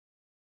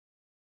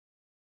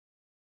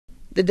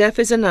The death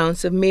is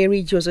announced of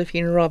Mary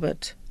Josephine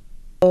Robert,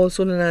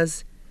 also known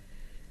as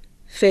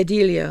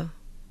Fidelia,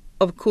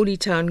 of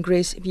Cooleytown,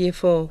 Grace,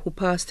 VA4, who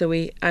passed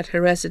away at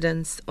her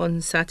residence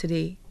on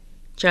Saturday,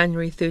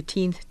 January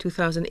 13,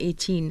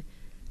 2018,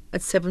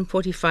 at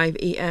 7:45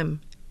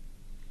 a.m.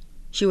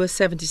 She was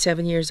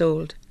 77 years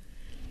old.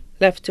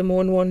 Left to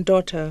mourn one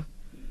daughter,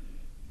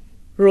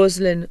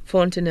 Rosalind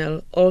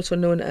Fontenelle, also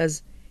known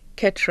as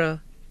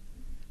Ketra,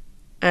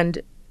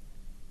 and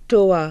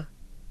Toa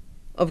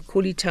of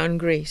Cooleytown,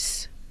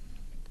 Grace.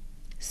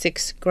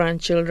 6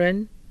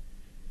 grandchildren,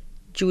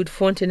 Jude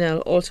Fontenelle,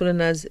 also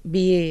known as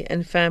B.A.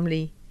 and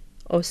family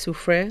of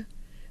Soufriere,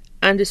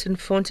 Anderson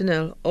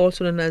Fontenelle,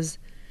 also known as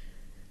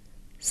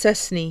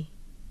Cessny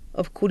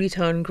of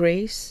Cooleytown,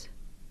 Grace,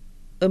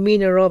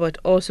 Amina Robert,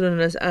 also known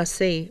as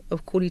Assay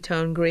of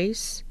Cooleytown,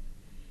 Grace,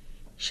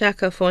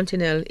 Shaka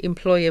Fontenelle,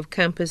 employee of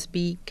Campus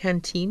B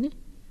Canteen,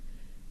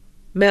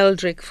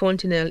 Meldrick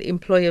Fontenelle,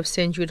 employee of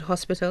St. Jude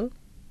Hospital,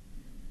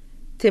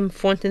 Tim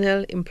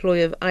Fontenelle,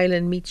 employee of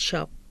Island Meat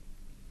Shop.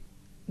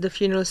 The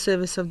funeral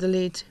service of the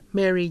late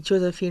Mary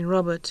Josephine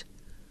Robert,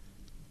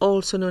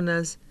 also known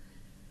as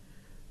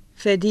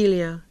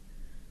Fidelia,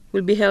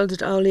 will be held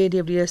at Our Lady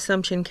of the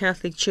Assumption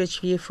Catholic Church,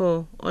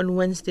 VA4, on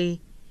Wednesday,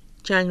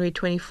 January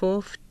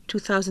 24,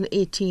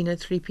 2018 at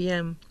 3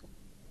 p.m.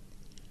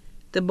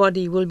 The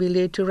body will be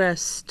laid to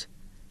rest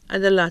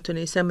at the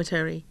Latone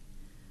Cemetery.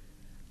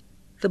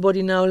 The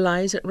body now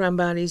lies at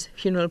Rambali's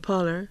funeral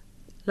parlor,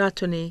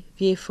 Latone,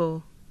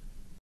 VA4.